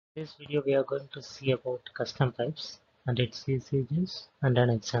This video we are going to see about custom pipes and its usages and an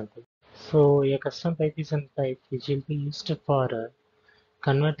example. So a custom pipe is a pipe which will be used for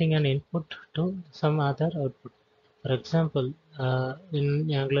converting an input to some other output. For example, in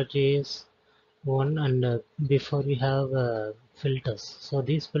AngularJS 1 and before we have filters. So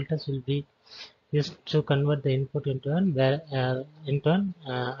these filters will be used to convert the input into another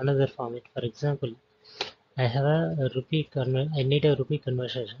format. For example, I have I need a rupee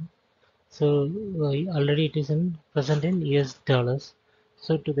conversion. So already it is present in US dollars.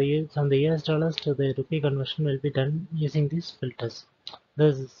 So from the US dollars to the rupee conversion will be done using these filters.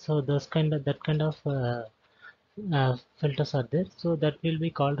 Those kind of filters are there. So that will be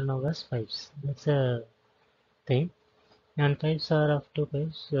called now as pipes. That's a thing. And pipes are of two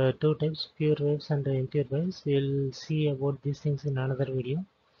types, pure waves and impure waves. We'll see about these things in another video.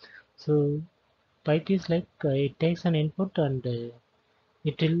 So pipe is like it takes an input and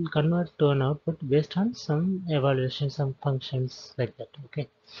it will convert to an output based on some evaluation, some functions like that. Okay,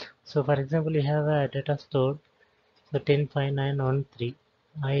 so for example, you have a data stored, so 105913.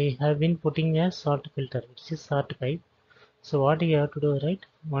 I have been putting a sort filter, which is sort pipe. So what you have to do, right?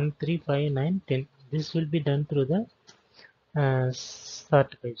 135910. This will be done through the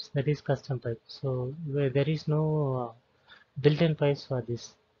sort pipes, that is custom pipe. So there is no built-in pipes for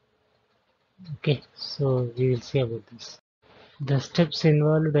this. Okay, so we will see about this. The steps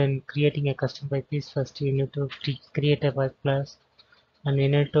involved in creating a custom pipe is first you need to create a pipe class, and we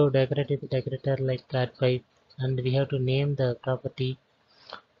need to decorate it with decorator like that pipe, and we have to name the property.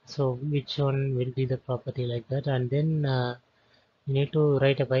 So which one will be the property like that, and then you need to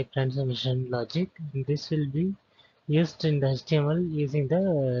write a pipe transformation logic, and this will be used in the HTML using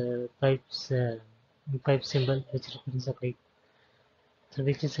the pipe symbol which represents a pipe, so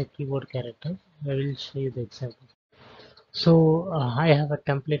which is a keyboard character. I will show you the example. So I have a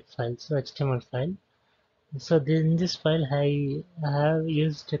template file, so HTML file. So in this file I have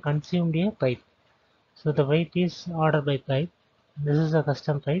used consumed a pipe. So the pipe is order by pipe. This is a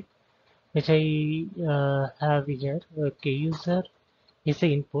custom pipe which I have here. Okay, user is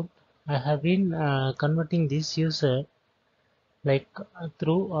the input. I have been converting this user like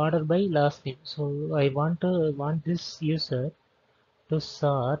through order by last name. So I want this user to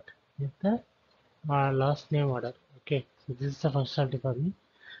sort with the last name order. Okay, so this is the functionality for me,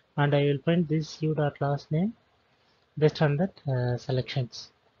 and I will print this u dot last name based on that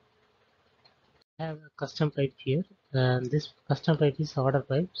selections. I have a custom pipe here, and this custom pipe is order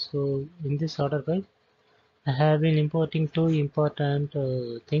pipe. So in this order pipe I have been importing two important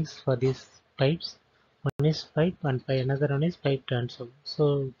things for these pipes. One is pipe and another one is pipe transform.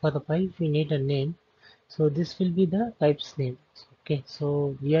 So for the pipe we need a name, so this will be the pipe's name. Okay,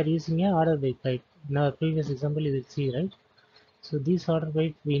 so we are using a order by pipe. In our previous example you will see, right? So this order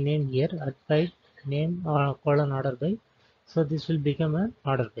by we name here at pipe name colon order by. So this will become an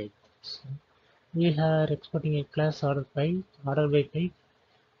order by. So we are exporting a class order by pipe,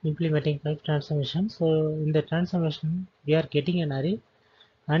 implementing pipe transformation. So in the transformation we are getting an array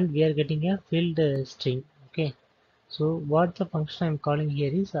and we are getting a field string. Okay. So what the function I'm calling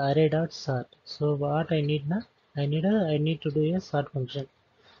here is array dot sort. So what I need now? I need to do a sort function.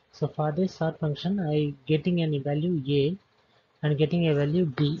 So for this sort function, I getting a value a and getting a value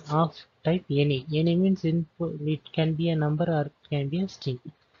b of type any. Any means input, it can be a number or it can be a string.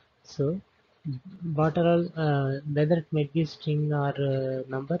 So what are all, whether it might be string or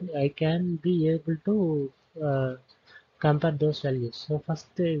number, I can be able to compare those values. So first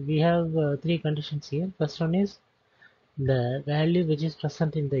we have three conditions here. First one is the value which is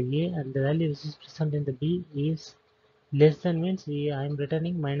present in the a and the value which is present in the b is less than, means I am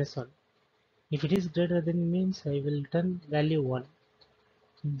returning -1. If it is greater than, means I will return value 1.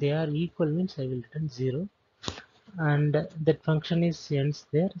 If they are equal, means I will return 0, and that function is ends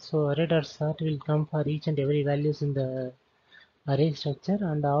there. So array dot sort will come for each and every values in the array structure,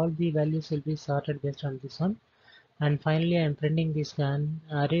 and all the values will be sorted based on this one. And finally I am printing this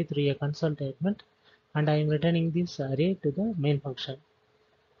array through a console statement, and I am returning this array to the main function.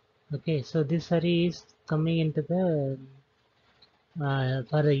 Okay, so this array is coming into the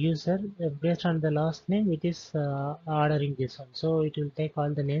for the user based on the last name. It is ordering this one, so it will take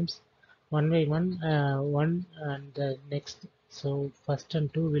all the names one by one, one and next. So first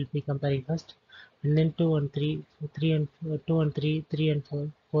and two will be comparing first, and then two and three, three and two and three, three and four,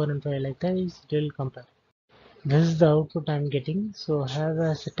 four and five, like that is it will compare. This is the output I'm getting. So I have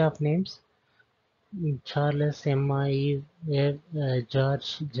a set of names: Charles, Emma, Eve,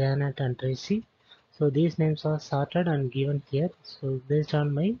 George, Janet, and Tracy. So these names are sorted and given here. So based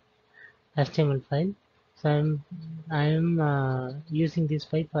on my HTML file. So I'm using this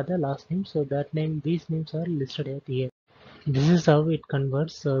file for the last name, so that name, these names are listed out here. This is how it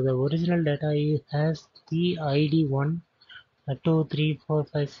converts. So the original data has the ID 1, 2, 3, 4,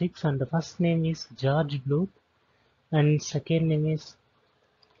 5, 6, and the first name is George Bluth, and second name is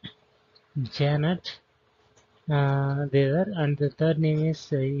Janet there, and the third name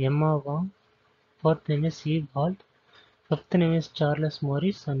is Emma Wong, fourth name is Eve Holt, fifth name is Charles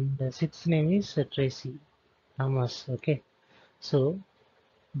Morris, and the sixth name is Tracy Thomas. Okay, so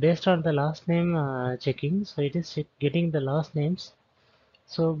based on the last name checking, so it is getting the last names.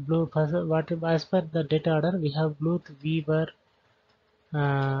 So blue, what as per the data order, we have Bluth, Weaver,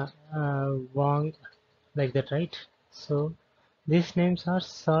 Wong, like that, right? So these names are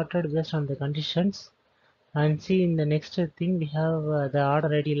sorted based on the conditions. And see, in the next thing we have the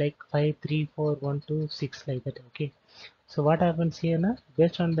order ID like 5, 3, 4, 1, 2, 6, like that. Okay. So what happens here now?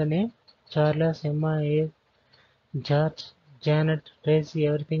 Based on the name, Charles, Emma, A, George, Janet, Tracy,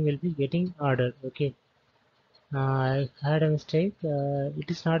 everything will be getting ordered. Okay. I had a mistake. It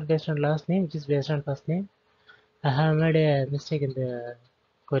is not based on last name, it is based on first name. I have made a mistake in the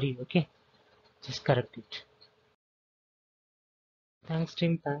query. Okay. Just correct it. Thanks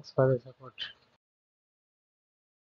team. Thanks for the support.